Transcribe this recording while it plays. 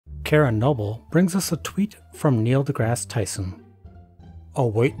Karen Noble brings us a tweet from Neil deGrasse Tyson. A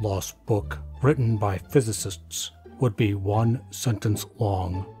weight loss book written by physicists would be one sentence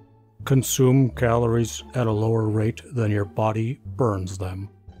long. Consume calories at a lower rate than your body burns them.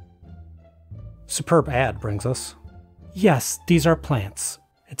 Superb Ad brings us, yes, these are plants.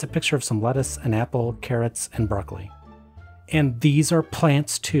 It's a picture of some lettuce, an apple, carrots, and broccoli. And these are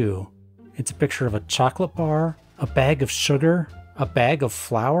plants too. It's a picture of a chocolate bar, a bag of sugar, a bag of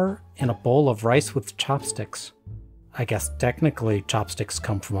flour, and a bowl of rice with chopsticks. I guess technically chopsticks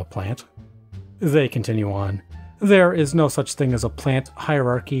come from a plant. They continue on. There is no such thing as a plant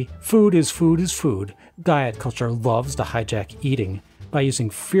hierarchy. Food is food is food. Diet culture loves to hijack eating by using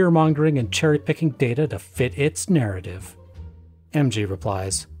fear-mongering and cherry-picking data to fit its narrative. MG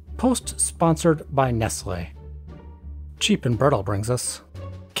replies, post sponsored by Nestle. Cheap and Brittle brings us,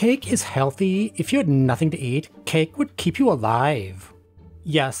 cake is healthy. If you had nothing to eat, cake would keep you alive.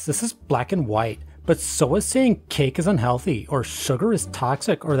 Yes, this is black and white, but so is saying cake is unhealthy, or sugar is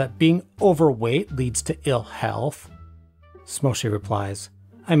toxic, or that being overweight leads to ill health. Smoshy replies,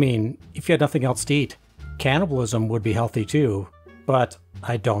 I mean, if you had nothing else to eat, cannibalism would be healthy too, but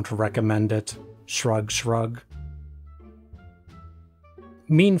I don't recommend it. Shrug, shrug.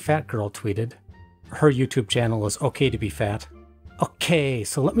 Mean Fat Girl tweeted, her YouTube channel is okay to be fat. Okay,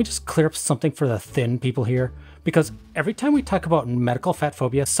 so let me just clear up something for the thin people here, because every time we talk about medical fat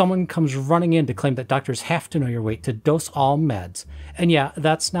phobia, someone comes running in to claim that doctors have to know your weight to dose all meds. And yeah,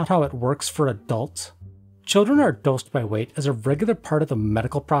 that's not how it works for adults. Children are dosed by weight as a regular part of the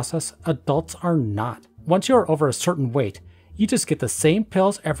medical process. Adults are not. Once you are over a certain weight, you just get the same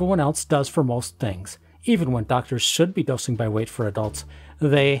pills everyone else does for most things. Even when doctors should be dosing by weight for adults,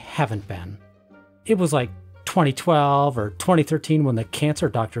 they haven't been. It was like 2012 or 2013 when the Cancer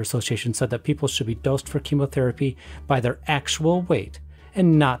Doctor Association said that people should be dosed for chemotherapy by their actual weight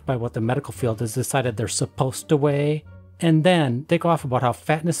and not by what the medical field has decided they're supposed to weigh. And then they go off about how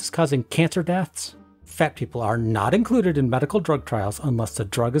fatness is causing cancer deaths. Fat people are not included in medical drug trials unless the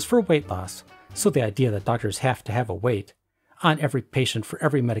drug is for weight loss. So the idea that doctors have to have a weight on every patient for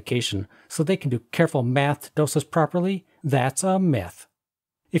every medication so they can do careful math to dose us properly, that's a myth.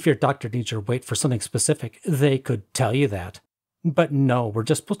 If your doctor needs your weight for something specific, they could tell you that. But no, we're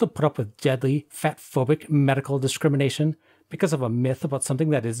just supposed to put up with deadly, fat-phobic medical discrimination because of a myth about something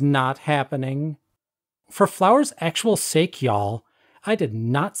that is not happening. For flour's actual sake, y'all, I did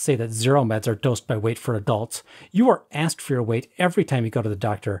not say that zero meds are dosed by weight for adults. You are asked for your weight every time you go to the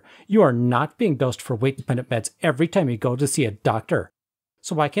doctor. You are not being dosed for weight-dependent meds every time you go to see a doctor.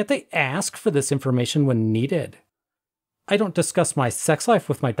 So why can't they ask for this information when needed? I don't discuss my sex life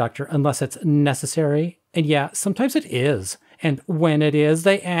with my doctor unless it's necessary. And yeah, sometimes it is. And when it is,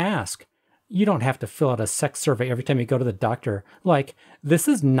 they ask. You don't have to fill out a sex survey every time you go to the doctor. Like, this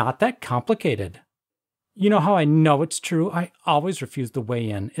is not that complicated. You know how I know it's true? I always refuse to weigh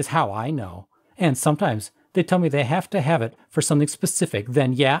in, is how I know. And sometimes they tell me they have to have it for something specific.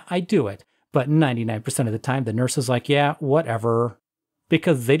 Then yeah, I do it. But 99% of the time, the nurse is like, yeah, whatever.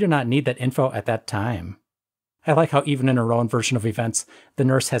 Because they do not need that info at that time. I like how even in her own version of events, the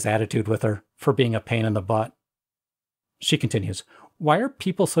nurse has attitude with her for being a pain in the butt. She continues, why are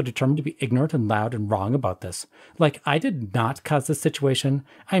people so determined to be ignorant and loud and wrong about this? Like, I did not cause this situation.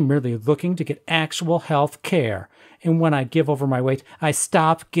 I'm merely looking to get actual health care. And when I give over my weight, I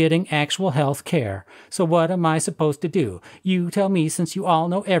stop getting actual health care. So what am I supposed to do? You tell me since you all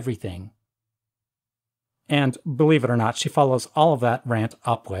know everything. And believe it or not, she follows all of that rant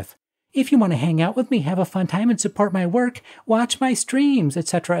up with, if you want to hang out with me, have a fun time, and support my work, watch my streams,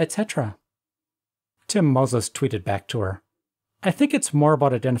 etc., etc. Tim Moses tweeted back to her, I think it's more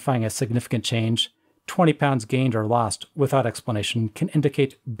about identifying a significant change. 20 pounds gained or lost without explanation can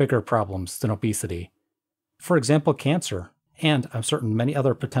indicate bigger problems than obesity. For example, cancer, and I'm certain many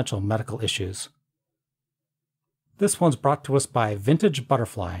other potential medical issues. This one's brought to us by Vintage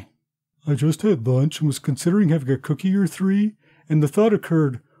Butterfly. I just had lunch and was considering having a cookie or three, and the thought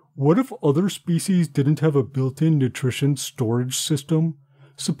occurred, what if other species didn't have a built-in nutrition storage system?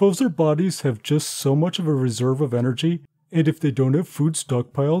 Suppose their bodies have just so much of a reserve of energy, and if they don't have food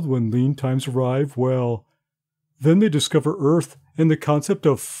stockpiled when lean times arrive, well, then they discover Earth and the concept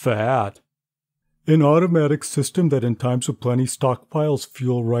of fat. An automatic system that in times of plenty stockpiles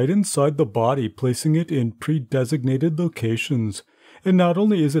fuel right inside the body, placing it in pre-designated locations. And not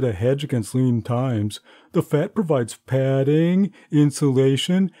only is it a hedge against lean times, the fat provides padding,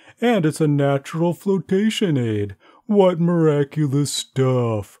 insulation, and it's a natural flotation aid. What miraculous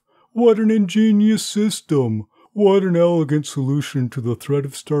stuff! What an ingenious system! What an elegant solution to the threat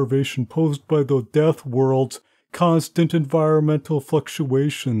of starvation posed by the death world's constant environmental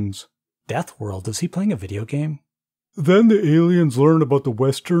fluctuations. Death World, is he playing a video game? Then the aliens learn about the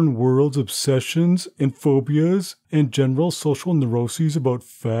Western world's obsessions and phobias and general social neuroses about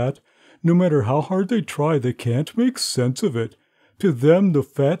fat. No matter how hard they try, they can't make sense of it. To them, the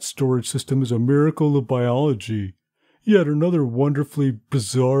fat storage system is a miracle of biology. Yet another wonderfully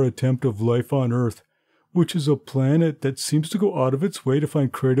bizarre attempt of life on Earth, which is a planet that seems to go out of its way to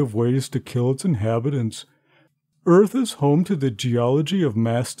find creative ways to kill its inhabitants. Earth is home to the geology of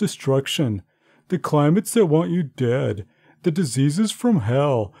mass destruction, the climates that want you dead, the diseases from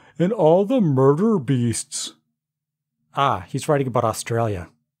hell, and all the murder beasts. Ah, he's writing about Australia.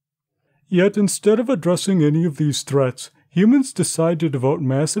 Yet instead of addressing any of these threats, humans decide to devote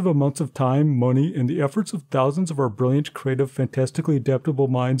massive amounts of time, money, and the efforts of thousands of our brilliant, creative, fantastically adaptable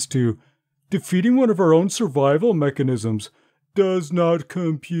minds to defeating one of our own survival mechanisms. Does not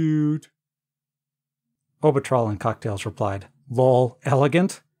compute. Obatral and Cocktails replied, "Lol,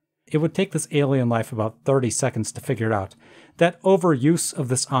 elegant? It would take this alien life about 30 seconds to figure it out. That overuse of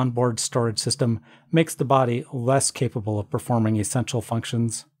this onboard storage system makes the body less capable of performing essential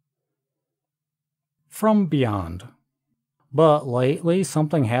functions." From Beyond. But lately,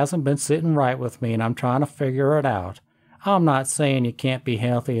 something hasn't been sitting right with me and I'm trying to figure it out. I'm not saying you can't be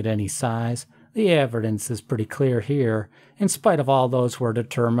healthy at any size. The evidence is pretty clear here, in spite of all those who are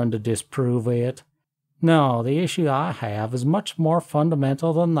determined to disprove it. No, the issue I have is much more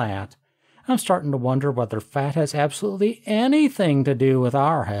fundamental than that. I'm starting to wonder whether fat has absolutely anything to do with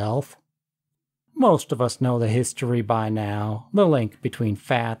our health. Most of us know the history by now. The link between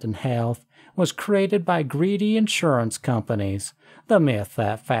fat and health was created by greedy insurance companies. The myth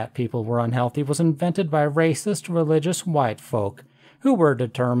that fat people were unhealthy was invented by racist religious white folk, who were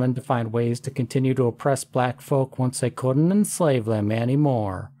determined to find ways to continue to oppress black folk once they couldn't enslave them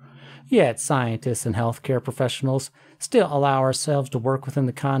anymore. Yet scientists and healthcare professionals still allow ourselves to work within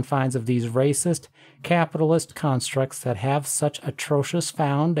the confines of these racist, capitalist constructs that have such atrocious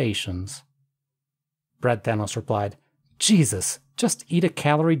foundations. Bread Thanos replied, "Jesus, just eat a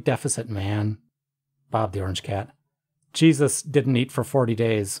calorie deficit, man." Bob the Orange Cat, "Jesus didn't eat for 40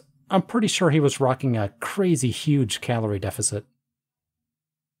 days. I'm pretty sure he was rocking a crazy huge calorie deficit."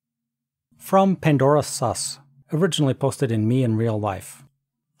 From Pandora Sus, originally posted in Me in Real Life.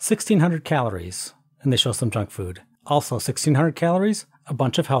 1,600 calories, and they show some junk food. Also 1,600 calories, a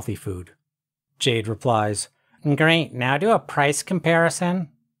bunch of healthy food. Jade replies, "Great, now do a price comparison."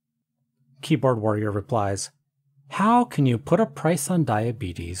 Keyboard Warrior replies, "How can you put a price on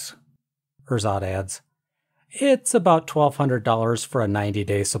diabetes?" Urzad adds, "It's about $1,200 for a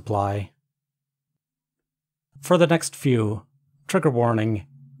 90-day supply." For the next few, trigger warning,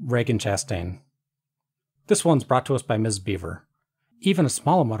 Reagan Chastain. This one's brought to us by Ms. Beaver. Even a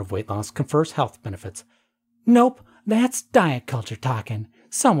small amount of weight loss confers health benefits. Nope, that's diet culture talking.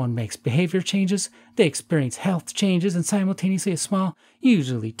 Someone makes behavior changes, they experience health changes, and simultaneously a small,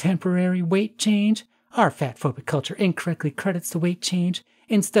 usually temporary weight change. Our fat-phobic culture incorrectly credits the weight change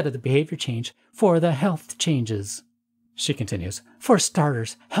instead of the behavior change for the health changes. She continues, "For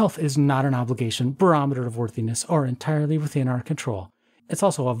starters, health is not an obligation, barometer of worthiness, or entirely within our control. It's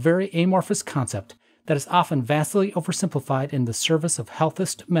also a very amorphous concept that is often vastly oversimplified in the service of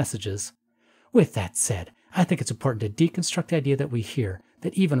healthist messages. With that said, I think it's important to deconstruct the idea that we hear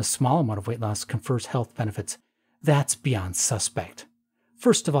that even a small amount of weight loss confers health benefits. That's beyond suspect.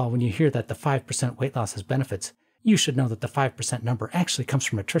 First of all, when you hear that the 5% weight loss has benefits, you should know that the 5% number actually comes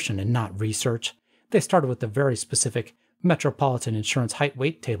from attrition and not research. They started with the very specific Metropolitan Insurance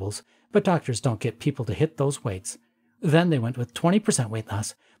height-weight tables, but doctors don't get people to hit those weights. Then they went with 20% weight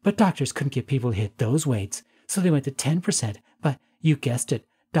loss, but doctors couldn't get people to hit those weights, so they went to 10%, but you guessed it,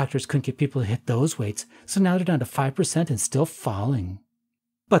 doctors couldn't get people to hit those weights, so now they're down to 5% and still falling.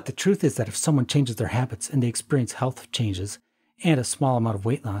 But the truth is that if someone changes their habits and they experience health changes and a small amount of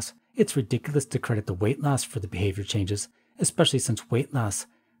weight loss, it's ridiculous to credit the weight loss for the behavior changes, especially since weight loss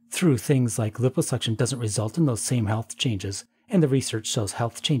through things like liposuction doesn't result in those same health changes, and the research shows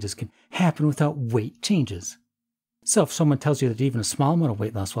health changes can happen without weight changes. So if someone tells you that even a small amount of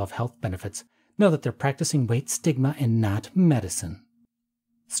weight loss will have health benefits, know that they're practicing weight stigma and not medicine."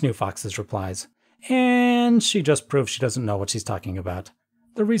 Snoo Foxes replies, "And she just proves she doesn't know what she's talking about.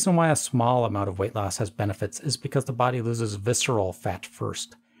 The reason why a small amount of weight loss has benefits is because the body loses visceral fat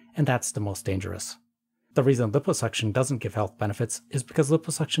first, and that's the most dangerous. The reason liposuction doesn't give health benefits is because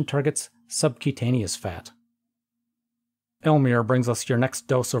liposuction targets subcutaneous fat." Elmir brings us your next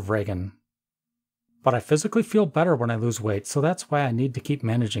dose of Reagan. "But I physically feel better when I lose weight, so that's why I need to keep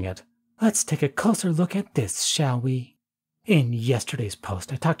managing it. Let's take a closer look at this, shall we?" In yesterday's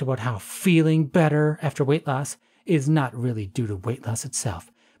post, I talked about how feeling better after weight loss is not really due to weight loss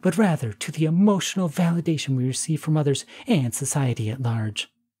itself, but rather to the emotional validation we receive from others and society at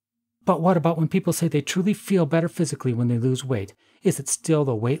large. But what about when people say they truly feel better physically when they lose weight? Is it still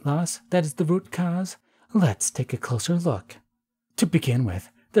the weight loss that is the root cause? Let's take a closer look. To begin with,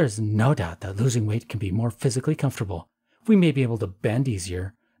 there's no doubt that losing weight can be more physically comfortable. We may be able to bend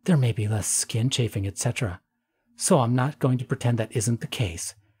easier, there may be less skin chafing, etc. So I'm not going to pretend that isn't the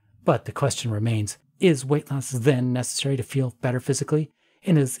case. But the question remains, is weight loss then necessary to feel better physically?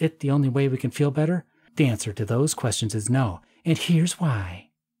 And is it the only way we can feel better? The answer to those questions is no, and here's why.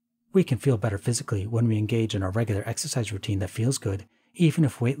 We can feel better physically when we engage in a regular exercise routine that feels good, even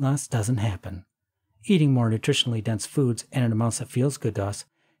if weight loss doesn't happen. Eating more nutritionally dense foods and in amounts that feels good to us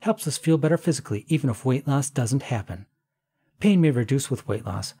helps us feel better physically even if weight loss doesn't happen. Pain may reduce with weight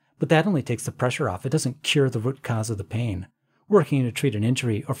loss, but that only takes the pressure off. It doesn't cure the root cause of the pain. Working to treat an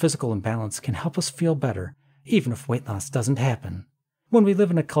injury or physical imbalance can help us feel better, even if weight loss doesn't happen. When we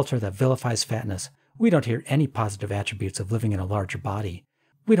live in a culture that vilifies fatness, we don't hear any positive attributes of living in a larger body.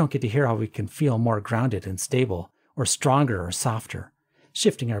 We don't get to hear how we can feel more grounded and stable, or stronger or softer.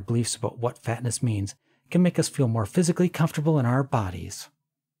 Shifting our beliefs about what fatness means can make us feel more physically comfortable in our bodies.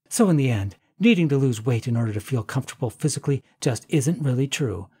 So in the end, needing to lose weight in order to feel comfortable physically just isn't really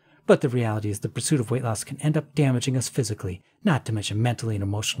true. But the reality is the pursuit of weight loss can end up damaging us physically, not to mention mentally and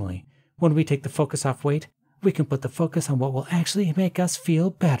emotionally. When we take the focus off weight, we can put the focus on what will actually make us feel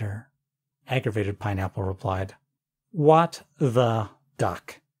better. Aggravated Pineapple replied, "What the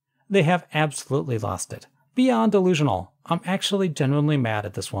duck? They have absolutely lost it. Beyond delusional. I'm actually genuinely mad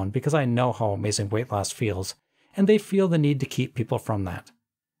at this one because I know how amazing weight loss feels, and they feel the need to keep people from that.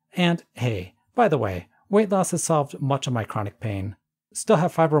 And hey, by the way, weight loss has solved much of my chronic pain. Still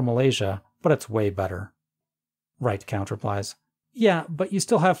have fibromyalgia, but it's way better." Right Count replies, "Yeah, but you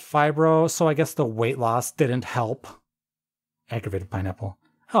still have fibro, so I guess the weight loss didn't help." Aggravated Pineapple,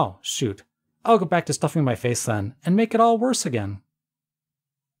 "Oh, shoot. I'll go back to stuffing my face then, and make it all worse again."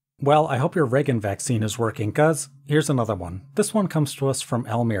 Well, I hope your Reagan vaccine is working, cuz here's another one. This one comes to us from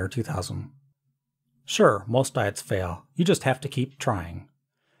Elmir 2000. "Sure, most diets fail. You just have to keep trying."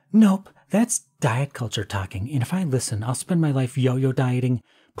 Nope, that's diet culture talking, and if I listen, I'll spend my life yo-yo dieting,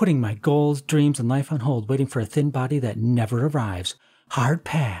 putting my goals, dreams, and life on hold, waiting for a thin body that never arrives. Hard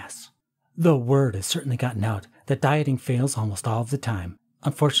pass. The word has certainly gotten out that dieting fails almost all of the time.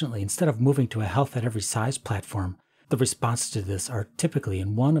 Unfortunately, instead of moving to a health at every size platform, the responses to this are typically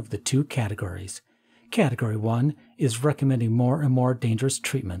in one of the two categories. Category 1 is recommending more and more dangerous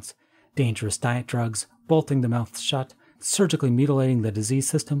treatments, dangerous diet drugs, bolting the mouth shut, surgically mutilating the disease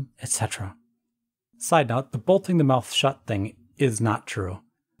system, etc. Side note, the bolting the mouth shut thing is not true.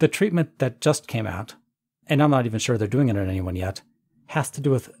 The treatment that just came out, and I'm not even sure they're doing it on anyone yet, has to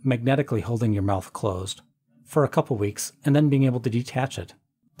do with magnetically holding your mouth closed for a couple weeks and then being able to detach it.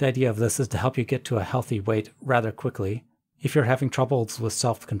 The idea of this is to help you get to a healthy weight rather quickly if you're having troubles with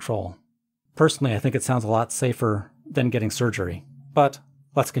self-control. Personally, I think it sounds a lot safer than getting surgery, but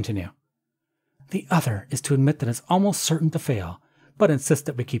let's continue. The other is to admit that it's almost certain to fail, but insist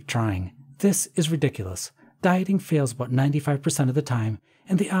that we keep trying. This is ridiculous. Dieting fails about 95% of the time,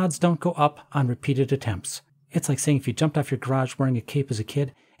 and the odds don't go up on repeated attempts. It's like saying if you jumped off your garage wearing a cape as a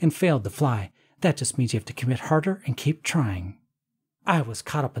kid and failed to fly, that just means you have to commit harder and keep trying. I was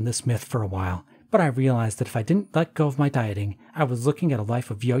caught up in this myth for a while, but I realized that if I didn't let go of my dieting, I was looking at a life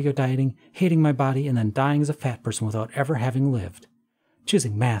of yo-yo dieting, hating my body, and then dying as a fat person without ever having lived.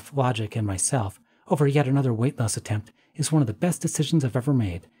 Choosing math, logic, and myself over yet another weight loss attempt is one of the best decisions I've ever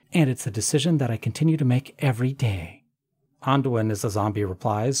made, and it's a decision that I continue to make every day. Anduin is a zombie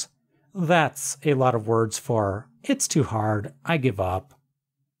replies, "That's a lot of words for, it's too hard, I give up."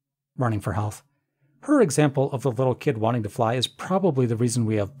 Running for Health. Her example of the little kid wanting to fly is probably the reason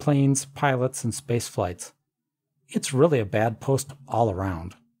we have planes, pilots, and space flights. It's really a bad post all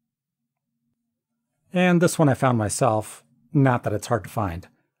around. And this one I found myself, not that it's hard to find.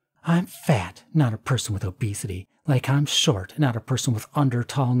 I'm fat, not a person with obesity, like I'm short, not a person with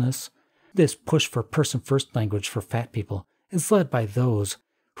under-tallness. This push for person-first language for fat people is led by those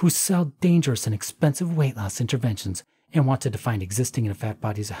who sell dangerous and expensive weight loss interventions and want to define existing in a fat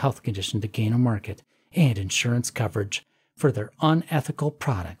body as a health condition to gain a market and insurance coverage for their unethical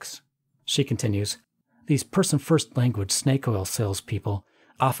products. She continues, these person-first language snake oil salespeople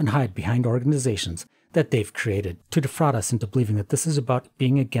often hide behind organizations that they've created to defraud us into believing that this is about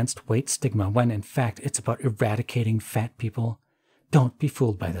being against weight stigma when in fact it's about eradicating fat people. Don't be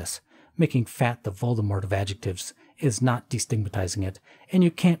fooled by this. Making fat the Voldemort of adjectives is not destigmatizing it, and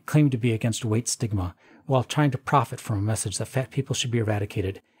you can't claim to be against weight stigma while trying to profit from a message that fat people should be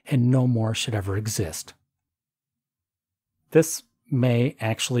eradicated and no more should ever exist. This may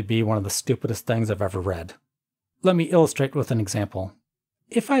actually be one of the stupidest things I've ever read. Let me illustrate with an example.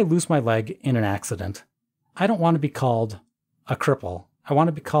 If I lose my leg in an accident, I don't want to be called a cripple. I want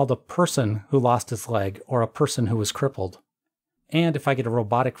to be called a person who lost his leg or a person who was crippled. And if I get a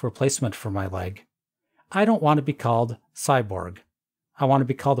robotic replacement for my leg, I don't want to be called cyborg. I want to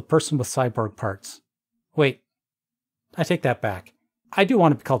be called a person with cyborg parts. Wait, I take that back. I do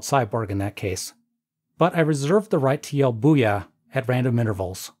want to be called cyborg in that case, but I reserve the right to yell booyah at random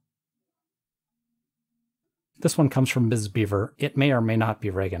intervals. This one comes from Ms. Beaver. It may or may not be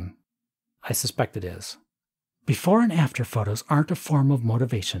Reagan. I suspect it is. Before and after photos aren't a form of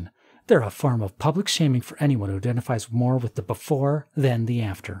motivation. They're a form of public shaming for anyone who identifies more with the before than the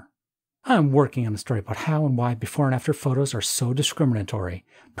after. I'm working on a story about how and why before and after photos are so discriminatory,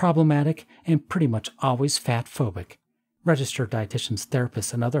 problematic, and pretty much always fat-phobic. Registered dietitians,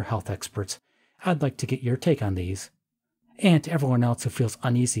 therapists, and other health experts, I'd like to get your take on these. And to everyone else who feels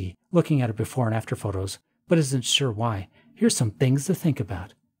uneasy looking at a before and after photos, but isn't sure why, here's some things to think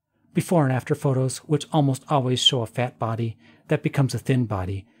about. Before and after photos, which almost always show a fat body that becomes a thin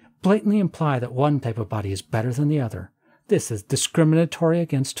body, blatantly imply that one type of body is better than the other. This is discriminatory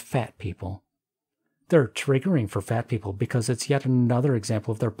against fat people. They're triggering for fat people because it's yet another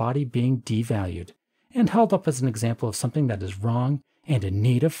example of their body being devalued and held up as an example of something that is wrong and in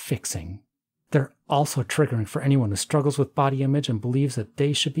need of fixing. They're also triggering for anyone who struggles with body image and believes that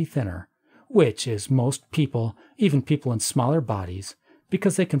they should be thinner, which is most people, even people in smaller bodies,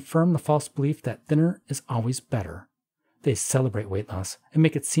 because they confirm the false belief that thinner is always better. They celebrate weight loss and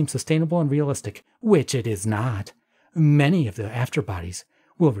make it seem sustainable and realistic, which it is not. Many of the afterbodies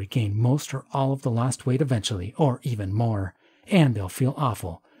will regain most or all of the lost weight eventually, or even more, and they'll feel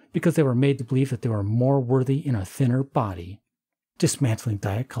awful because they were made to believe that they were more worthy in a thinner body. Dismantling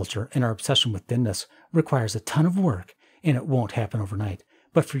diet culture and our obsession with thinness requires a ton of work, and it won't happen overnight.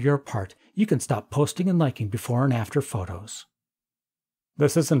 But for your part, you can stop posting and liking before and after photos.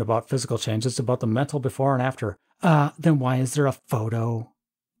 This isn't about physical change, it's about the mental before and after. Then why is there a photo?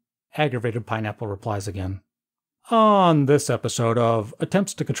 Aggravated Pineapple replies again. On this episode of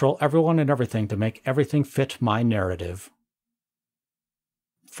Attempts to Control Everyone and Everything to Make Everything Fit My Narrative.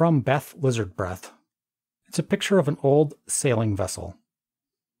 From Beth Lizard Breath. It's a picture of an old sailing vessel.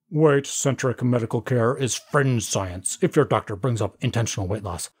 Weight-centric medical care is fringe science. If your doctor brings up intentional weight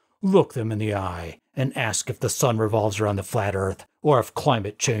loss, look them in the eye and ask if the sun revolves around the flat earth or if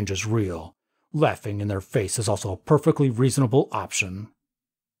climate change is real. Laughing in their face is also a perfectly reasonable option.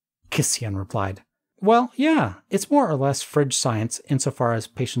 Kissian replied, Well, yeah, it's more or less fringe science insofar as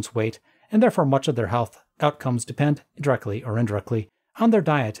patients' weight, and therefore much of their health outcomes depend, directly or indirectly, on their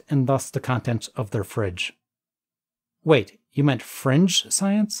diet and thus the contents of their fridge. Wait, you meant fringe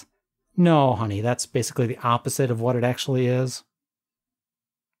science? No, honey, that's basically the opposite of what it actually is.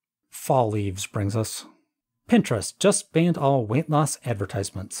 Fall Leaves brings us. Pinterest just banned all weight loss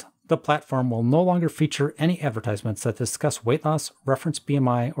advertisements. The platform will no longer feature any advertisements that discuss weight loss, reference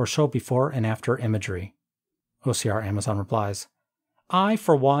BMI, or show before and after imagery. OCR Amazon replies, I,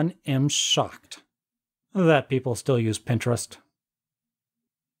 for one, am shocked that people still use Pinterest.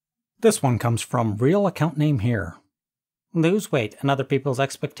 This one comes from Real Account Name Here. Lose weight and other people's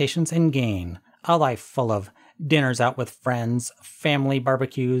expectations and gain. A life full of dinners out with friends, family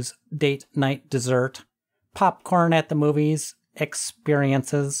barbecues, date night dessert, popcorn at the movies,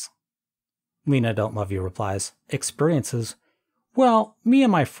 experiences. Lena Don't Love You replies, Experiences? Well, me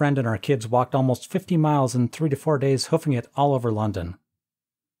and my friend and our kids walked almost 50 miles in 3 to 4 days, hoofing it all over London.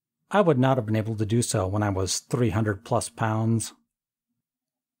 I would not have been able to do so when I was 300 plus pounds.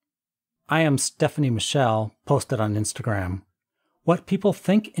 I am Stephanie Michelle, posted on Instagram. What people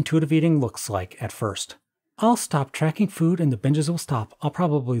think intuitive eating looks like at first. I'll stop tracking food and the binges will stop. I'll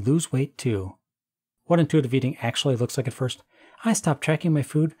probably lose weight too. What intuitive eating actually looks like at first. I stopped tracking my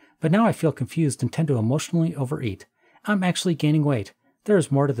food, but now I feel confused and tend to emotionally overeat. I'm actually gaining weight. There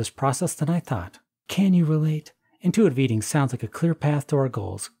is more to this process than I thought. Can you relate? Intuitive eating sounds like a clear path to our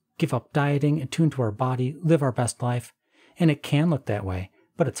goals. Give up dieting, attune to our body, live our best life. And it can look that way,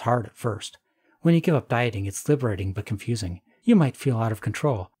 but it's hard at first. When you give up dieting, it's liberating but confusing. You might feel out of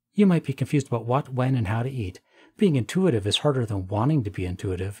control. You might be confused about what, when, and how to eat. Being intuitive is harder than wanting to be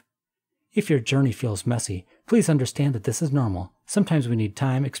intuitive. If your journey feels messy, please understand that this is normal. Sometimes we need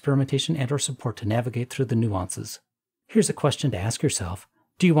time, experimentation, and/or support to navigate through the nuances. Here's a question to ask yourself.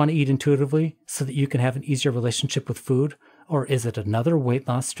 Do you want to eat intuitively so that you can have an easier relationship with food? Or is it another weight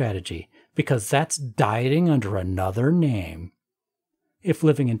loss strategy? Because that's dieting under another name. If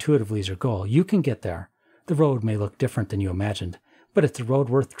living intuitively is your goal, you can get there. The road may look different than you imagined, but it's a road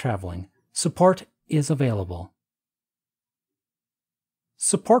worth traveling. Support is available.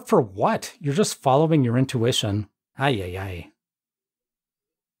 Support for what? You're just following your intuition. Ay, ay, ay.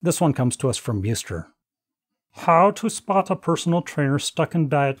 This one comes to us from Muster. How to spot a personal trainer stuck in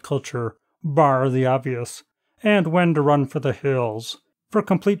diet culture, bar the obvious, and when to run for the hills. For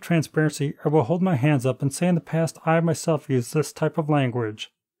complete transparency, I will hold my hands up and say in the past I myself use this type of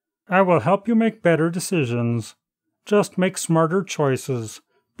language. I will help you make better decisions. Just make smarter choices.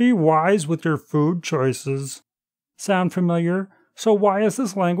 Be wise with your food choices. Sound familiar? So why is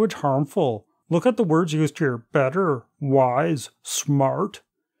this language harmful? Look at the words used here. Better, wise, smart.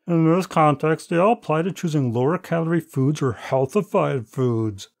 In this context, they all apply to choosing lower-calorie foods or healthified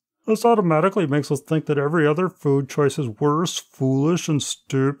foods. This automatically makes us think that every other food choice is worse, foolish, and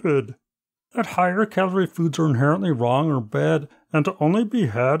stupid. That higher-calorie foods are inherently wrong or bad, and to only be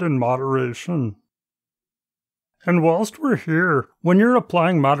had in moderation. And whilst we're here, when you're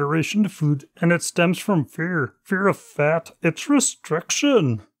applying moderation to food and it stems from fear of fat, it's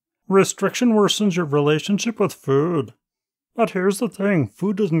restriction. Restriction worsens your relationship with food. But here's the thing,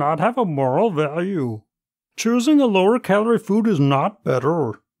 food does not have a moral value. Choosing a lower calorie food is not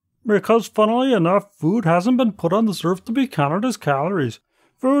better. Because funnily enough, food hasn't been put on this earth to be counted as calories.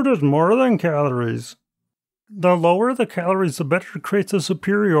 Food is more than calories. The lower the calories, the better it creates a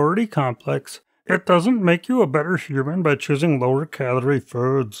superiority complex. It doesn't make you a better human by choosing lower calorie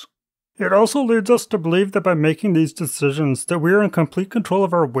foods. It also leads us to believe that by making these decisions that we are in complete control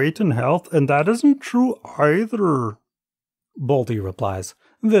of our weight and health, and that isn't true either. Boldy replies,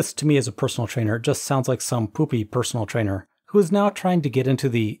 This, to me as a personal trainer, just sounds like some poopy personal trainer who is now trying to get into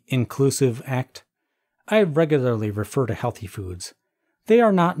the inclusive act. I regularly refer to healthy foods. They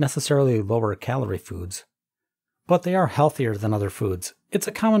are not necessarily lower calorie foods, but they are healthier than other foods. It's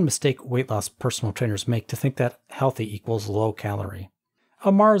a common mistake weight loss personal trainers make to think that healthy equals low calorie.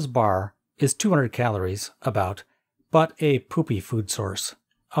 A Mars bar is 200 calories, about, but a poopy food source.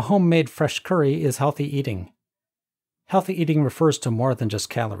 A homemade fresh curry is healthy eating. Healthy eating refers to more than just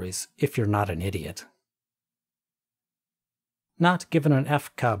calories, if you're not an idiot. Not given an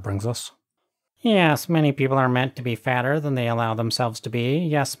F Cub brings us. Yes, many people are meant to be fatter than they allow themselves to be.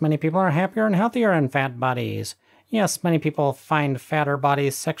 Yes, many people are happier and healthier in fat bodies. Yes, many people find fatter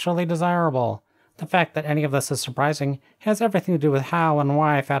bodies sexually desirable. The fact that any of this is surprising has everything to do with how and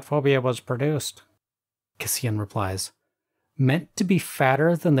why fat phobia was produced. Cassian replies, Meant to be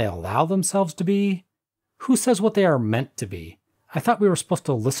fatter than they allow themselves to be? Who says what they are meant to be? I thought we were supposed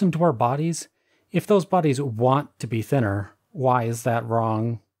to listen to our bodies. If those bodies want to be thinner, why is that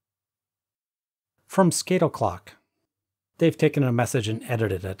wrong? From Scatoclock. They've taken a message and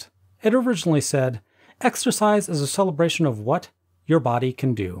edited it. It originally said, Exercise is a celebration of what your body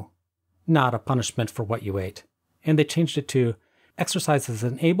can do, not a punishment for what you ate. And they changed it to, Exercise is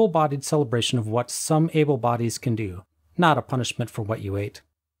an able-bodied celebration of what some able bodies can do, not a punishment for what you ate.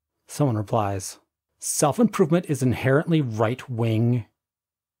 Someone replies, Self-improvement is inherently right-wing.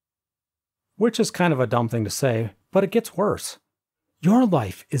 Which is kind of a dumb thing to say, but it gets worse. Your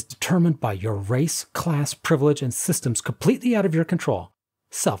life is determined by your race, class, privilege, and systems completely out of your control.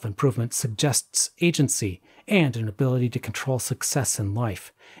 Self-improvement suggests agency and an ability to control success in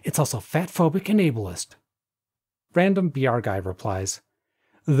life. It's also fat-phobic and ableist. Random BR guy replies,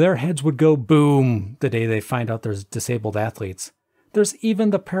 Their heads would go boom the day they find out there's disabled athletes. There's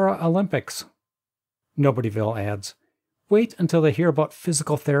even the Paralympics. Nobodyville adds, Wait until they hear about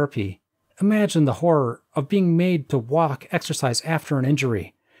physical therapy. Imagine the horror of being made to walk, exercise after an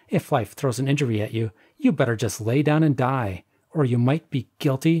injury. If life throws an injury at you, you better just lay down and die, or you might be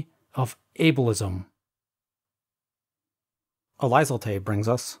guilty of ableism. Elizolte brings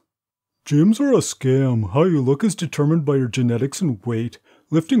us, Gyms are a scam. How you look is determined by your genetics and weight.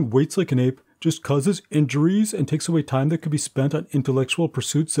 Lifting weights like an ape just causes injuries and takes away time that could be spent on intellectual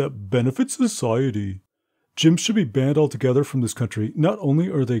pursuits that benefit society. Gyms should be banned altogether from this country. Not only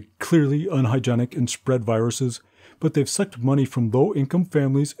are they clearly unhygienic and spread viruses, but they've sucked money from low-income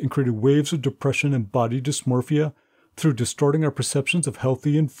families and created waves of depression and body dysmorphia through distorting our perceptions of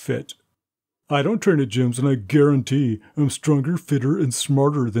healthy and fit. I don't train at gyms, and I guarantee I'm stronger, fitter, and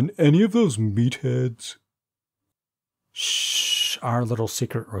smarter than any of those meatheads. Shh, our little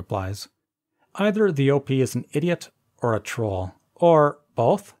secret replies. Either the OP is an idiot or a troll, or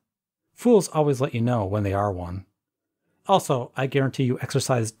both. Fools always let you know when they are one. Also, I guarantee you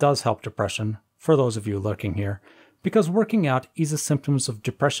exercise does help depression, for those of you lurking here, because working out eases symptoms of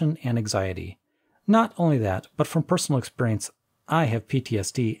depression and anxiety. Not only that, but from personal experience, I have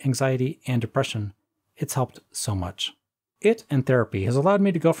PTSD, anxiety, and depression. It's helped so much. It and therapy has allowed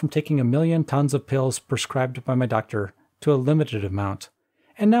me to go from taking 1,000,000 tons of pills prescribed by my doctor to a limited amount,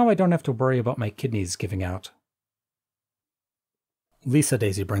 and now I don't have to worry about my kidneys giving out. Lisa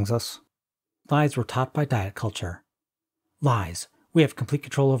Daisy brings us, lies we're taught by diet culture. Lies. We have complete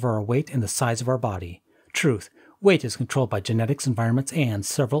control over our weight and the size of our body. Truth. Weight is controlled by genetics, environments, and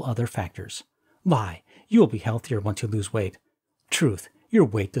several other factors. Lie. You will be healthier once you lose weight. Truth. Your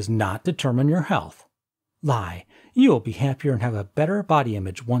weight does not determine your health. Lie. You will be happier and have a better body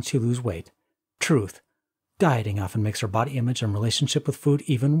image once you lose weight. Truth. Dieting often makes our body image and relationship with food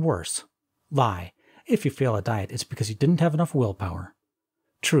even worse. Lie. If you fail a diet, it's because you didn't have enough willpower.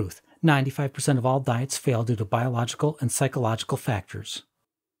 Truth. 95% of all diets fail due to biological and psychological factors.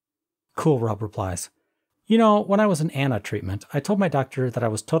 Cool Rub replies, you know, when I was in Anna treatment, I told my doctor that I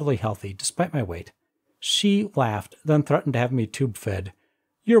was totally healthy despite my weight. She laughed, then threatened to have me tube fed.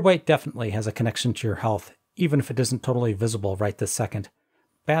 Your weight definitely has a connection to your health, even if it isn't totally visible right this second.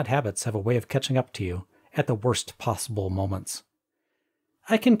 Bad habits have a way of catching up to you at the worst possible moments.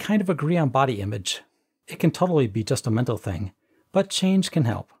 I can kind of agree on body image. It can totally be just a mental thing, but change can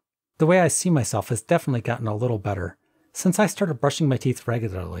help. The way I see myself has definitely gotten a little better. Since I started brushing my teeth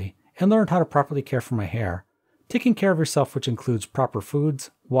regularly and learned how to properly care for my hair, taking care of yourself, which includes proper foods,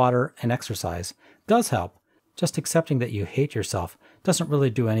 water, and exercise, does help. Just accepting that you hate yourself doesn't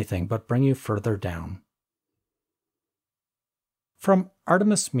really do anything but bring you further down. From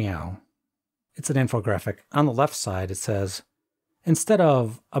Artemis Meow. It's an infographic. On the left side it says, instead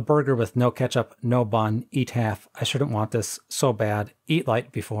of a burger with no ketchup, no bun, eat half, I shouldn't want this, so bad, eat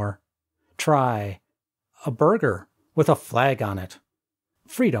light before. Try a burger with a flag on it.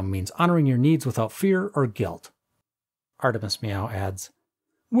 Freedom means honoring your needs without fear or guilt. Artemis Meow adds,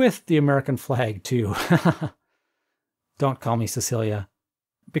 with the American flag too. Don't call me Cecilia.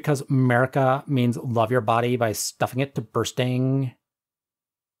 Because America means love your body by stuffing it to bursting.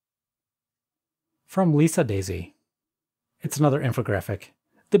 From Lisa Daisy. It's another infographic.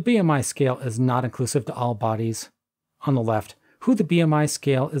 The BMI scale is not inclusive to all bodies. On the left, who the BMI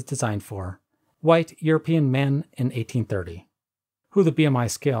scale is designed for. White European men in 1830. Who the BMI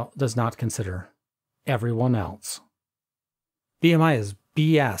scale does not consider. Everyone else. BMI is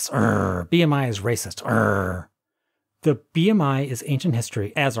BS. BMI is racist. The BMI is ancient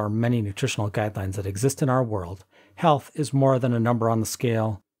history, as are many nutritional guidelines that exist in our world. Health is more than a number on the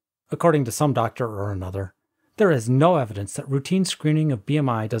scale, according to some doctor or another. There is no evidence that routine screening of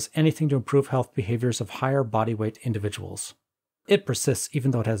BMI does anything to improve health behaviors of higher body weight individuals. It persists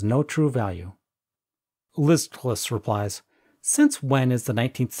even though it has no true value. Listless replies, since when is the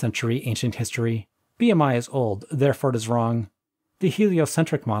 19th century ancient history? BMI is old, therefore it is wrong. The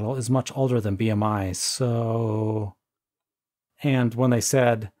heliocentric model is much older than BMI, so... And when they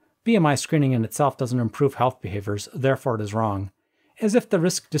said, BMI screening in itself doesn't improve health behaviors, therefore it is wrong, as if the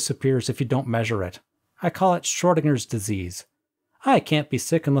risk disappears if you don't measure it. I call it Schrodinger's disease. I can't be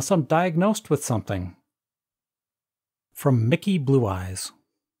sick unless I'm diagnosed with something. From Mickey Blue Eyes.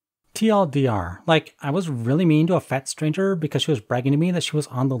 TLDR, like I was really mean to a fat stranger because she was bragging to me that she was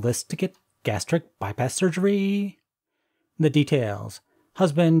on the list to get gastric bypass surgery. The details.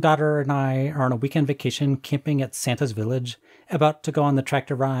 Husband, daughter, and I are on a weekend vacation camping at Santa's Village, about to go on the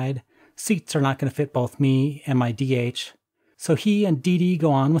tractor ride. Seats are not going to fit both me and my DH, so he and Dee Dee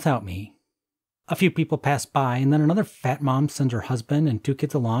go on without me. A few people pass by, and then another fat mom sends her husband and 2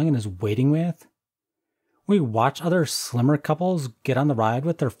 kids along and is waiting with. We watch other slimmer couples get on the ride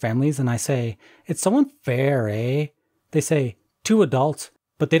with their families, and I say, it's so unfair, eh? They say, 2 adults,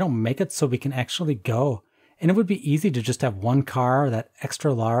 but they don't make it so we can actually go. And it would be easy to just have one car, that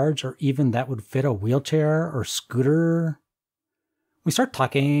extra large, or even that would fit a wheelchair or scooter. We start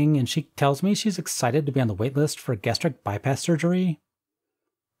talking, and she tells me she's excited to be on the wait list for gastric bypass surgery.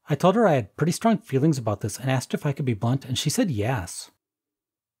 I told her I had pretty strong feelings about this and asked if I could be blunt, and she said yes.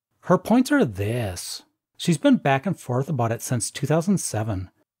 Her points are this. She's been back and forth about it since 2007.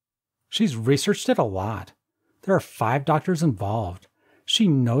 She's researched it a lot. There are 5 doctors involved. She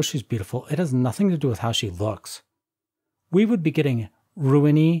knows she's beautiful. It has nothing to do with how she looks. We would be getting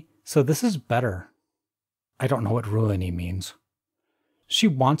ruiny, so this is better. I don't know what ruiny means. She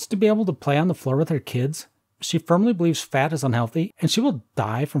wants to be able to play on the floor with her kids. She firmly believes fat is unhealthy, and she will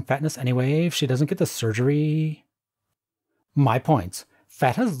die from fatness anyway if she doesn't get the surgery. My points.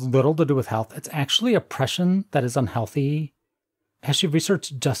 Fat has little to do with health. It's actually oppression that is unhealthy. Has she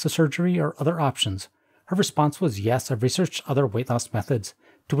researched just the surgery or other options? Her response was yes, I've researched other weight loss methods,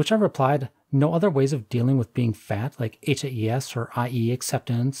 to which I replied, no other ways of dealing with being fat like HAES or IE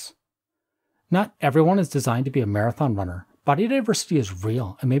acceptance. Not everyone is designed to be a marathon runner. Body diversity is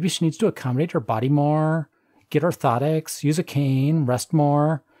real, and maybe she needs to accommodate her body more. get orthotics, use a cane, rest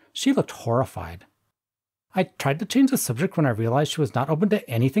more. She looked horrified. I tried to change the subject when I realized she was not open to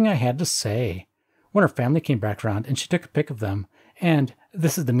anything I had to say. When her family came back around and she took a pic of them, and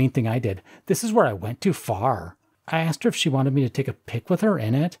this is the mean thing I did, this is where I went too far. I asked her if she wanted me to take a pic with her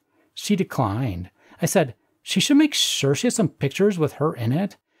in it. She declined. I said she should make sure she has some pictures with her in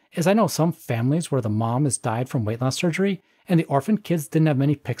it, as I know some families where the mom has died from weight loss surgery, and the orphan kids didn't have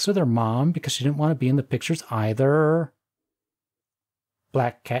many pics of their mom because she didn't want to be in the pictures either.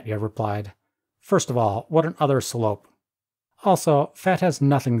 Black Cat Ear replied, "First of all, what an other slope. Also, fat has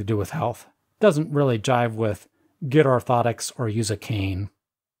nothing to do with health. Doesn't really jive with get orthotics or use a cane."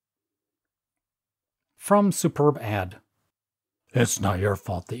 From Superb Ad. It's not your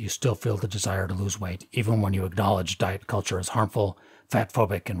fault that you still feel the desire to lose weight, even when you acknowledge diet culture is harmful,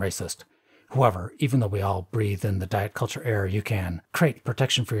 fatphobic, and racist. However, even though we all breathe in the diet culture air, you can create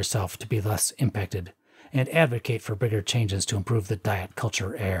protection for yourself to be less impacted and advocate for bigger changes to improve the diet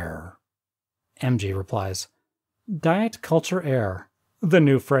culture air. MG replies, Diet culture air, the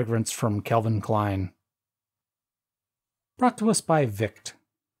new fragrance from Calvin Klein. Brought to us by Vict.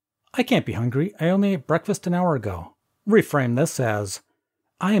 I can't be hungry. I only ate breakfast an hour ago. Reframe this as,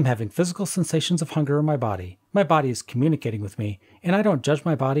 I am having physical sensations of hunger in my body. My body is communicating with me, and I don't judge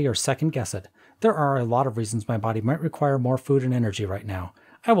my body or second guess it. There are a lot of reasons my body might require more food and energy right now.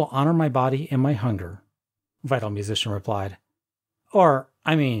 I will honor my body and my hunger. Vital Musician replied, Or,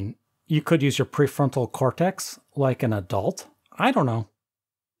 I mean, you could use your prefrontal cortex like an adult. I don't know.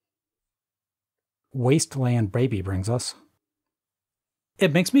 Wasteland Baby brings us.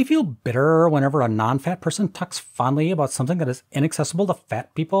 It makes me feel bitter whenever a non-fat person talks fondly about something that is inaccessible to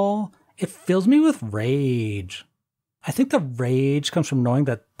fat people. It fills me with rage. I think the rage comes from knowing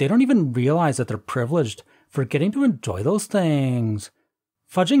that they don't even realize that they're privileged for getting to enjoy those things.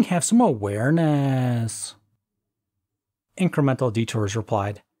 Fudging have some awareness. Incremental Detours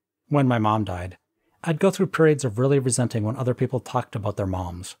replied, When my mom died, I'd go through periods of really resenting when other people talked about their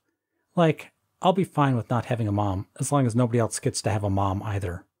moms. Like, I'll be fine with not having a mom, as long as nobody else gets to have a mom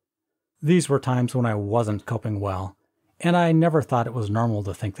either. These were times when I wasn't coping well, and I never thought it was normal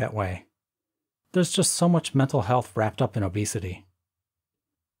to think that way. There's just so much mental health wrapped up in obesity.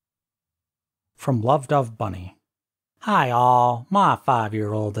 From Love Dove Bunny. Hi all, my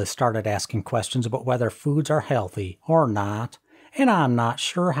 5-year-old has started asking questions about whether foods are healthy or not, and I'm not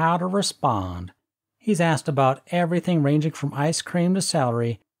sure how to respond. He's asked about everything ranging from ice cream to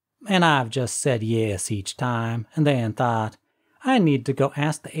celery, and I've just said yes each time, and then thought, I need to go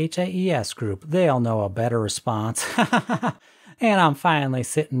ask the HAES group. They'll know a better response. And I'm finally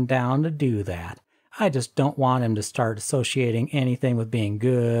sitting down to do that. I just don't want him to start associating anything with being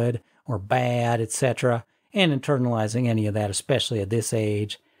good or bad, etc., and internalizing any of that, especially at this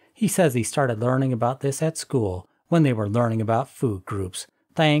age. He says he started learning about this at school when they were learning about food groups.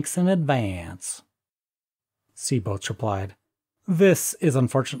 Thanks in advance. Seaboats replied, This is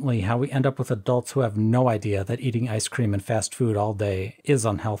unfortunately how we end up with adults who have no idea that eating ice cream and fast food all day is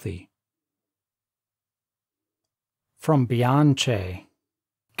unhealthy. From Beyond Che.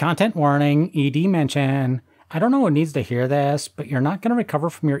 Content warning, ED mention. I don't know who needs to hear this, but you're not going to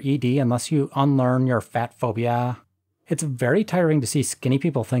recover from your ED unless you unlearn your fat phobia. It's very tiring to see skinny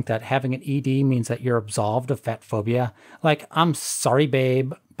people think that having an ED means that you're absolved of fat phobia. Like, I'm sorry,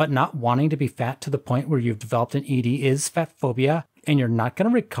 babe, but not wanting to be fat to the point where you've developed an ED is fat phobia, and you're not going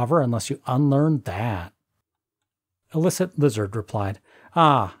to recover unless you unlearn that. Illicit Lizard replied,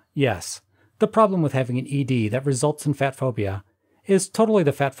 Ah, yes. The problem with having an ED that results in fat phobia is totally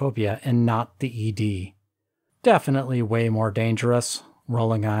the fat phobia and not the ED. Definitely way more dangerous.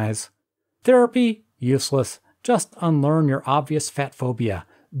 Rolling eyes. Therapy? Useless. Just unlearn your obvious fat phobia.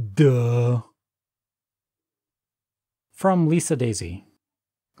 Duh. From Lisa Daisy.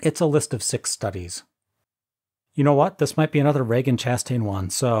 It's a list of 6 studies. You know what? This might be another Reagan Chastain one,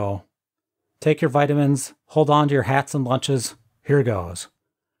 so take your vitamins, hold on to your hats and lunches. Here goes.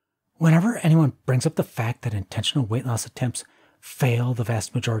 Whenever anyone brings up the fact that intentional weight loss attempts fail the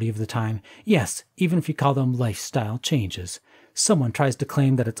vast majority of the time, yes, even if you call them lifestyle changes, someone tries to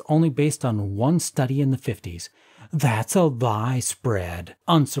claim that it's only based on one study in the 50s. That's a lie spread,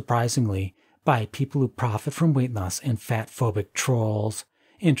 unsurprisingly, by people who profit from weight loss and fat-phobic trolls.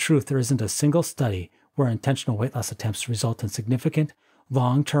 In truth, there isn't a single study where intentional weight loss attempts result in significant,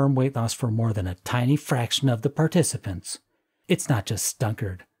 long-term weight loss for more than a tiny fraction of the participants. It's not just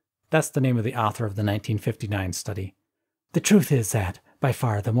stunkered. That's the name of the author of the 1959 study. The truth is that, by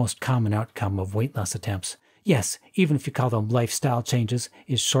far, the most common outcome of weight loss attempts, yes, even if you call them lifestyle changes,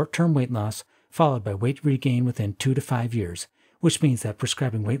 is short-term weight loss, followed by weight regain within 2 to 5 years, which means that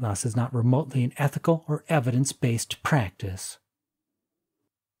prescribing weight loss is not remotely an ethical or evidence-based practice.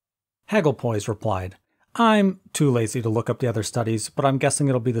 Hagglepoise replied, I'm too lazy to look up the other studies, but I'm guessing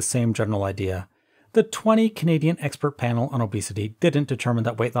it'll be the same general idea. The 20 Canadian expert panel on obesity didn't determine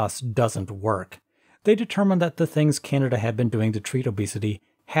that weight loss doesn't work. They determined that the things Canada had been doing to treat obesity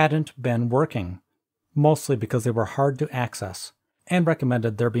hadn't been working, mostly because they were hard to access, and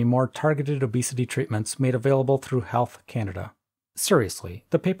recommended there be more targeted obesity treatments made available through Health Canada. Seriously,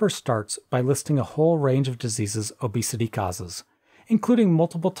 the paper starts by listing a whole range of diseases obesity causes, including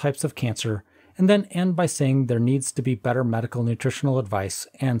multiple types of cancer, and then end by saying there needs to be better medical nutritional advice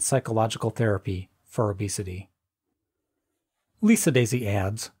and psychological therapy for obesity. Lisa Daisy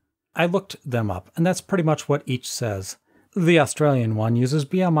adds, I looked them up, and that's pretty much what each says. The Australian one uses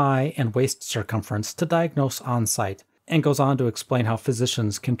BMI and waist circumference to diagnose on-site, and goes on to explain how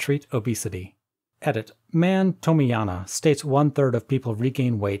physicians can treat obesity. Edit. Man Tomiyana states 1/3 of people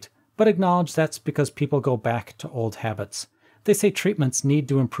regain weight, but acknowledge that's because people go back to old habits. They say treatments need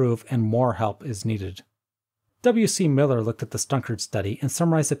to improve and more help is needed. W.C. Miller looked at the Stunkard study and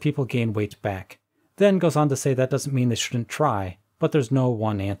summarized that people gain weight back, then goes on to say that doesn't mean they shouldn't try, but there's no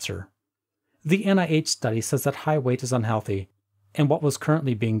one answer. The NIH study says that high weight is unhealthy, and what was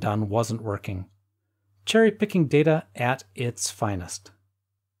currently being done wasn't working. Cherry-picking data at its finest.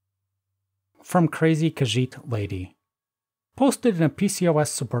 From Crazy Khajiit Lady. Posted in a PCOS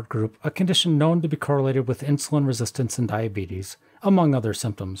support group, a condition known to be correlated with insulin resistance and diabetes, among other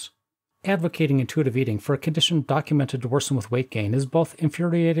symptoms. Advocating intuitive eating for a condition documented to worsen with weight gain is both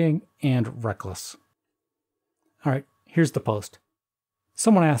infuriating and reckless. Alright, here's the post.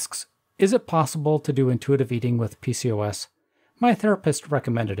 Someone asks, is it possible to do intuitive eating with PCOS? My therapist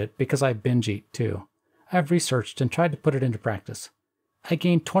recommended it because I binge eat too. I've researched and tried to put it into practice. I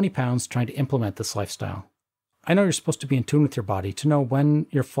gained 20 pounds trying to implement this lifestyle. I know you're supposed to be in tune with your body to know when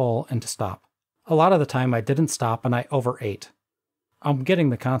you're full and to stop. A lot of the time I didn't stop and I overate. I'm getting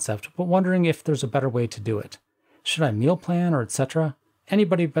the concept, but wondering if there's a better way to do it. Should I meal plan or etc.?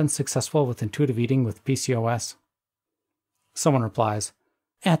 Anybody been successful with intuitive eating with PCOS? Someone replies,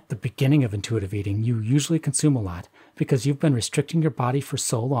 at the beginning of intuitive eating, you usually consume a lot because you've been restricting your body for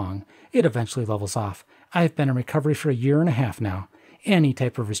so long. It eventually levels off. I've been in recovery for 1.5 years now. Any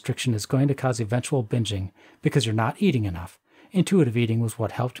type of restriction is going to cause eventual binging because you're not eating enough. Intuitive eating was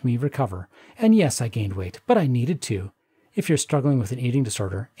what helped me recover. And yes, I gained weight, but I needed to. If you're struggling with an eating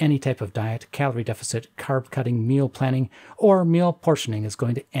disorder, any type of diet, calorie deficit, carb cutting, meal planning, or meal portioning is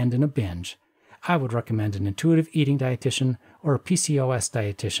going to end in a binge. I would recommend an intuitive eating dietitian or a PCOS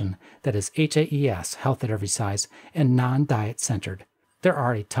dietitian that is HAES, health at every size, and non-diet centered. There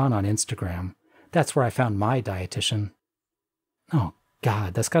are a ton on Instagram. That's where I found my dietitian. Oh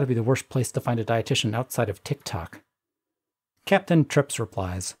God, that's got to be the worst place to find a dietitian outside of TikTok. Captain Trips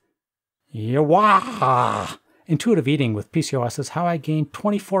replies, Yawah! Intuitive eating with PCOS is how I gained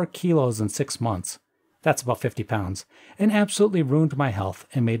 24 kilos in 6 months. That's about 50 pounds, and absolutely ruined my health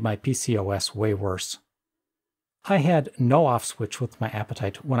and made my PCOS way worse. I had no off switch with my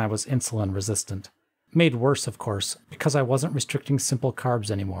appetite when I was insulin resistant. Made worse, of course, because I wasn't restricting simple carbs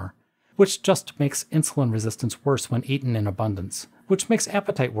anymore, which just makes insulin resistance worse when eaten in abundance, which makes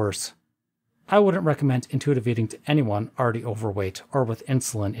appetite worse. I wouldn't recommend intuitive eating to anyone already overweight or with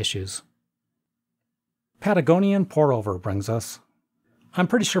insulin issues. Patagonian Pour-Over brings us. I'm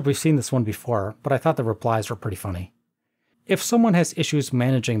pretty sure we've seen this one before, but I thought the replies were pretty funny. If someone has issues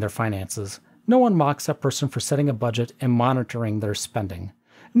managing their finances, no one mocks that person for setting a budget and monitoring their spending.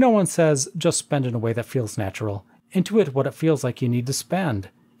 No one says, just spend in a way that feels natural. Intuit what it feels like you need to spend.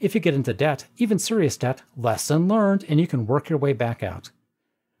 If you get into debt, even serious debt, lesson learned, and you can work your way back out.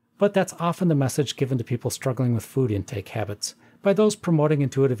 But that's often the message given to people struggling with food intake habits by those promoting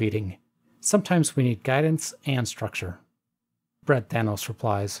intuitive eating. Sometimes we need guidance and structure. Bread Thanos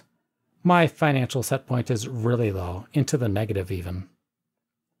replies, my financial set point is really low, into the negative even.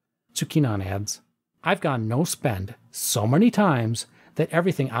 Tsukinon adds, I've gone no spend so many times that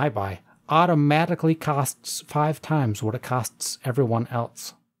everything I buy automatically costs 5 times what it costs everyone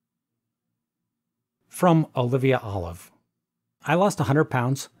else. From Olivia Olive. I lost 100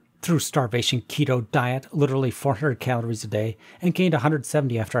 pounds through starvation keto diet, literally 400 calories a day, and gained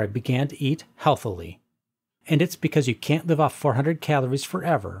 170 after I began to eat healthily. And it's because you can't live off 400 calories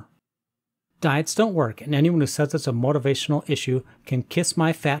forever. Diets don't work, and anyone who says it's a motivational issue can kiss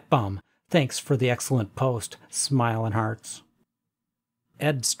my fat bum. Thanks for the excellent post. Smile and hearts.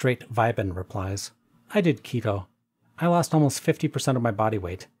 Ed Straight Vibin replies, I did keto. I lost almost 50% of my body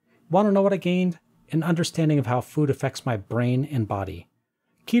weight. Want to know what I gained? An understanding of how food affects my brain and body.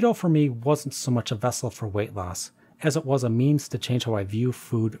 Keto for me wasn't so much a vessel for weight loss as it was a means to change how I view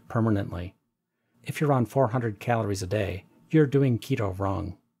food permanently. If you're on 400 calories a day, you're doing keto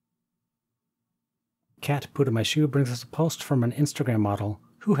wrong. Cat Put in My Shoe brings us a post from an Instagram model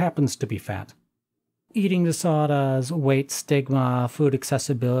who happens to be fat. Eating disorders, weight stigma, food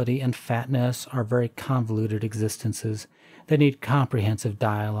accessibility, and fatness are very convoluted existences that need comprehensive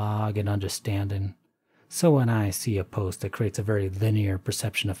dialogue and understanding. So when I see a post that creates a very linear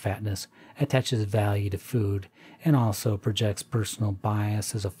perception of fatness, attaches value to food, and also projects personal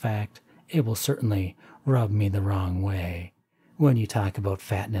bias as a fact, it will certainly rub me the wrong way. When you talk about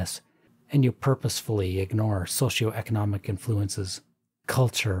fatness, and you purposefully ignore socioeconomic influences,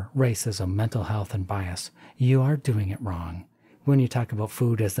 culture, racism, mental health, and bias, you are doing it wrong. When you talk about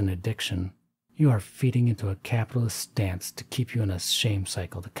food as an addiction, you are feeding into a capitalist stance to keep you in a shame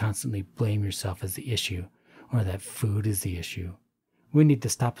cycle to constantly blame yourself as the issue, or that food is the issue. We need to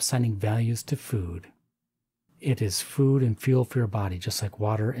stop assigning values to food. It is food and fuel for your body, just like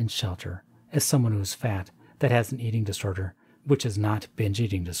water and shelter. As someone who is fat, that has an eating disorder, which is not binge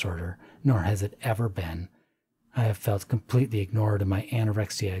eating disorder, nor has it ever been, I have felt completely ignored in my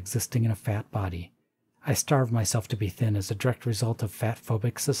anorexia existing in a fat body. I starved myself to be thin as a direct result of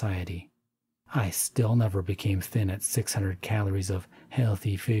fat-phobic society. I still never became thin at 600 calories of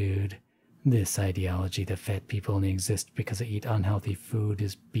healthy food. This ideology that fat people only exist because they eat unhealthy food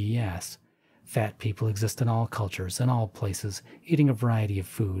is BS. Fat people exist in all cultures, in all places, eating a variety of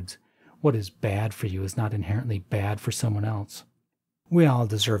foods. What is bad for you is not inherently bad for someone else. We all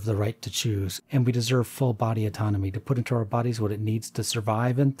deserve the right to choose, and we deserve full body autonomy to put into our bodies what it needs to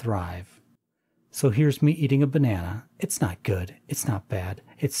survive and thrive. So here's me eating a banana. It's not good. It's not bad.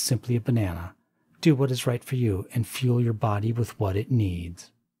 It's simply a banana. Do what is right for you and fuel your body with what it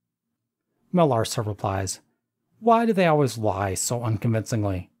needs. Melarsa replies, why do they always lie so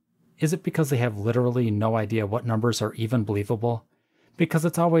unconvincingly? Is it because they have literally no idea what numbers are even believable? Because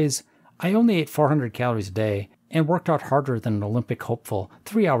it's always, I only ate 400 calories a day and worked out harder than an Olympic hopeful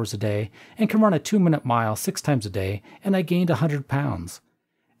 3 hours a day and can run a 2-minute mile 6 times a day, and I gained 100 pounds.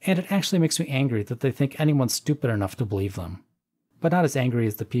 And it actually makes me angry that they think anyone's stupid enough to believe them. But not as angry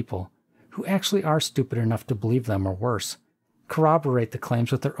as the people who actually are stupid enough to believe them, or worse, corroborate the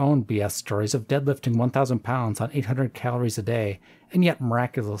claims with their own BS stories of deadlifting 1,000 pounds on 800 calories a day and yet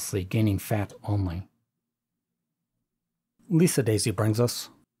miraculously gaining fat only. Lisa Daisy brings us,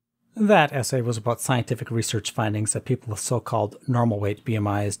 that essay was about scientific research findings that people with so-called normal weight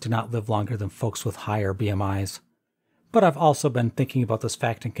BMIs do not live longer than folks with higher BMIs. But I've also been thinking about this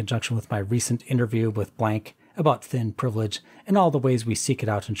fact in conjunction with my recent interview with blank about thin privilege and all the ways we seek it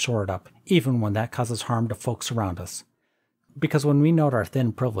out and shore it up, even when that causes harm to folks around us. Because when we note our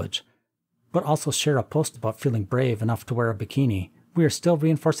thin privilege, but also share a post about feeling brave enough to wear a bikini, we are still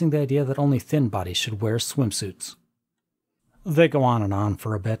reinforcing the idea that only thin bodies should wear swimsuits. They go on and on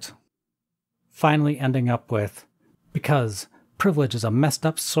for a bit, finally ending up with, because privilege is a messed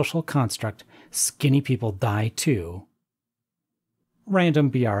up social construct, skinny people die too. Random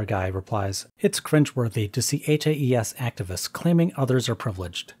BR guy replies, it's cringeworthy to see HAES activists claiming others are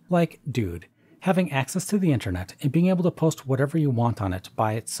privileged. Like, dude, having access to the internet and being able to post whatever you want on it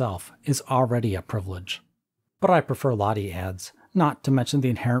by itself is already a privilege. But I prefer Lottie ads, not to mention the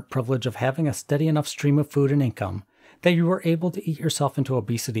inherent privilege of having a steady enough stream of food and income that you were able to eat yourself into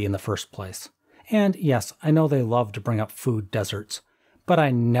obesity in the first place. And yes, I know they love to bring up food deserts, but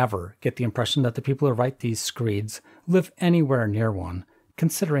I never get the impression that the people who write these screeds live anywhere near one,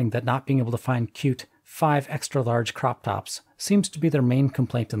 considering that not being able to find cute 5 extra large crop tops seems to be their main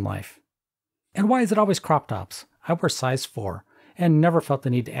complaint in life. And why is it always crop tops? I wear size 4, and never felt the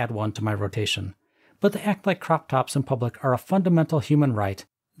need to add one to my rotation. But they act like crop tops in public are a fundamental human right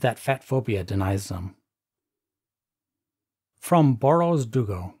that fat phobia denies them. From Boros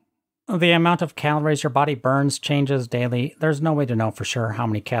Dugo. The amount of calories your body burns changes daily. There's no way to know for sure how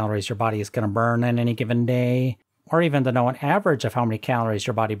many calories your body is going to burn in any given day, or even to know an average of how many calories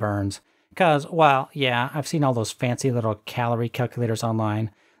your body burns. Because, well, yeah, I've seen all those fancy little calorie calculators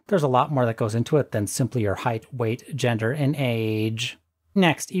online. There's a lot more that goes into it than simply your height, weight, gender, and age.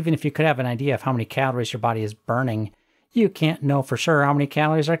 Next, even if you could have an idea of how many calories your body is burning, you can't know for sure how many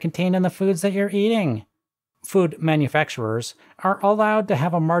calories are contained in the foods that you're eating. Food manufacturers are allowed to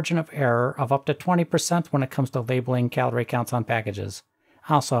have a margin of error of up to 20% when it comes to labeling calorie counts on packages.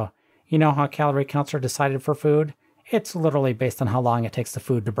 Also, you know how calorie counts are decided for food? It's literally based on how long it takes the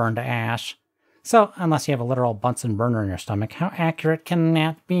food to burn to ash. So, unless you have a literal Bunsen burner in your stomach, how accurate can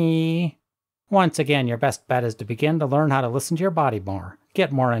that be? Once again, your best bet is to begin to learn how to listen to your body more,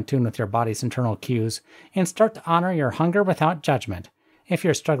 get more in tune with your body's internal cues, and start to honor your hunger without judgment. If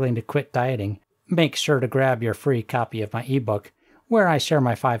you're struggling to quit dieting, Make sure to grab your free copy of my ebook, where I share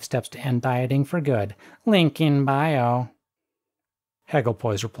my 5 steps to end dieting for good. Link in bio.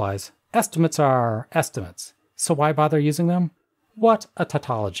 Hagglepoise replies, estimates are estimates, so why bother using them? What a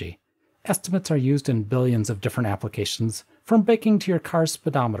tautology. Estimates are used in billions of different applications, from baking to your car's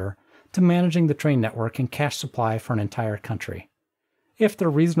speedometer, to managing the train network and cash supply for an entire country. If they're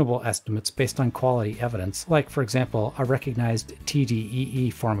reasonable estimates based on quality evidence, like for example a recognized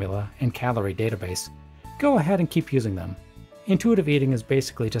TDEE formula and calorie database, go ahead and keep using them. Intuitive eating is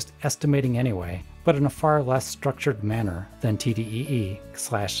basically just estimating anyway, but in a far less structured manner than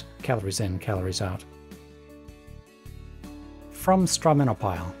TDEE/calories in, calories out. From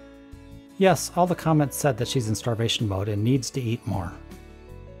Strawminopile. Yes, all the comments said that she's in starvation mode and needs to eat more.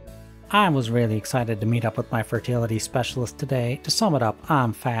 I was really excited to meet up with my fertility specialist today. To sum it up,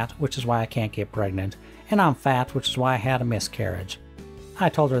 I'm fat, which is why I can't get pregnant, and I'm fat, which is why I had a miscarriage. I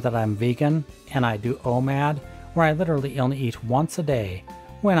told her that I'm vegan, and I do OMAD, where I literally only eat once a day.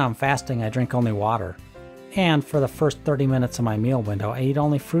 When I'm fasting, I drink only water. And for the first 30 minutes of my meal window, I eat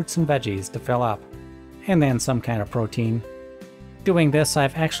only fruits and veggies to fill up, and then some kind of protein. Doing this,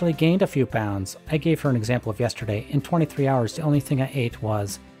 I've actually gained a few pounds. I gave her an example of yesterday. In 23 hours, the only thing I ate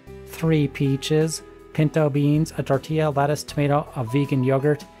was 3 peaches, pinto beans, a tortilla, lettuce, tomato, a vegan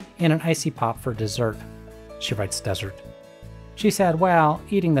yogurt, and an icy pop for dessert. She writes desert. She said, well,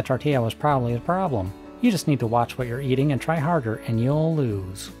 eating the tortilla was probably the problem. You just need to watch what you're eating and try harder, and you'll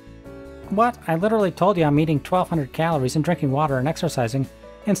lose. What? I literally told you I'm eating 1,200 calories and drinking water and exercising,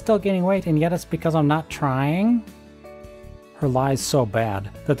 and still gaining weight, and yet it's because I'm not trying? Her lie's so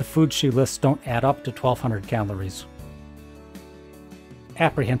bad that the foods she lists don't add up to 1,200 calories.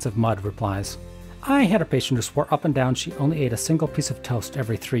 Apprehensive Mud replies, I had a patient who swore up and down she only ate a single piece of toast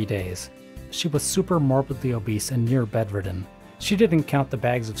every 3 days. She was super morbidly obese and near bedridden. She didn't count the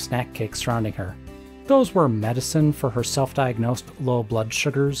bags of snack cakes surrounding her. Those were medicine for her self-diagnosed low blood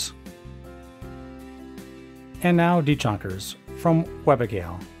sugars. And now Dechonkers, from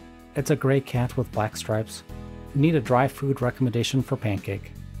Webigale. It's a gray cat with black stripes. Need a dry food recommendation for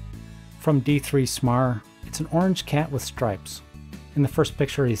pancake. From D3 Smar, it's an orange cat with stripes. In the first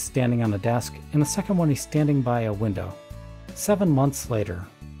picture he's standing on a desk, in the second one he's standing by a window. 7 months later.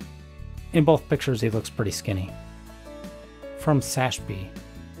 In both pictures he looks pretty skinny. From Sashby,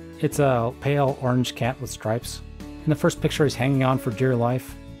 it's a pale orange cat with stripes. In the first picture he's hanging on for dear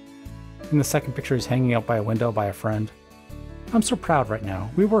life. In the second picture he's hanging out by a window by a friend. I'm so proud right now.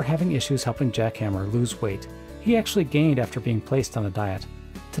 We were having issues helping Jackhammer lose weight. He actually gained after being placed on a diet.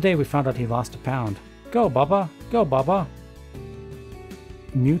 Today we found out he lost a pound. Go Bubba! Go Bubba!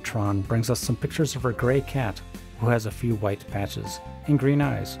 Mutron brings us some pictures of her gray cat, who has a few white patches and green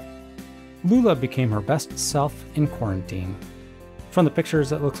eyes. Lula became her best self in quarantine. From the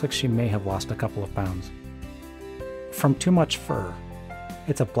pictures, it looks like she may have lost a couple of pounds. From Too Much Fur,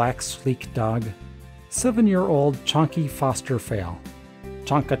 it's a black, sleek dog. 7-year-old Chonky Foster Fail.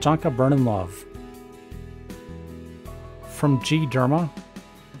 Chonka Chonka Burnin' Love. From G Derma,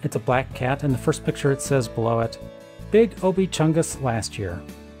 it's a black cat. In the first picture it says below it, Big Obi Chungus last year.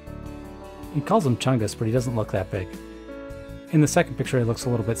 He calls him Chungus, but he doesn't look that big. In the second picture he looks a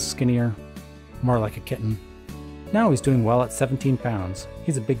little bit skinnier, more like a kitten. Now he's doing well at 17 pounds.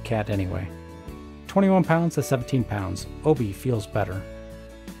 He's a big cat anyway. 21 pounds to 17 pounds. Obi feels better.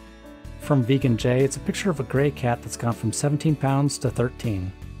 From Vegan J, it's a picture of a gray cat that's gone from 17 pounds to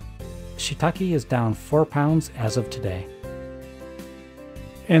 13. Shiitake is down 4 pounds as of today.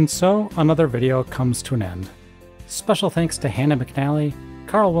 And so, another video comes to an end. Special thanks to Hannah McNally,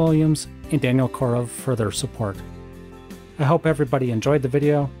 Carl Williams, and Daniel Korov for their support. I hope everybody enjoyed the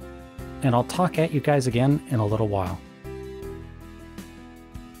video, and I'll talk at you guys again in a little while.